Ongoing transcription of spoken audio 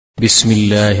بسم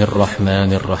الله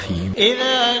الرحمن الرحيم.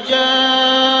 إذا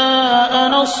جاء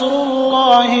نصر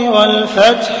الله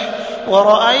والفتح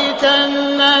ورأيت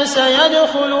الناس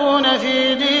يدخلون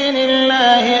في دين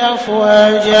الله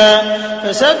أفواجا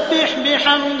فسبح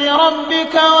بحمد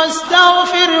ربك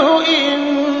واستغفره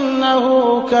إنه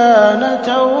كان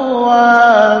توابا.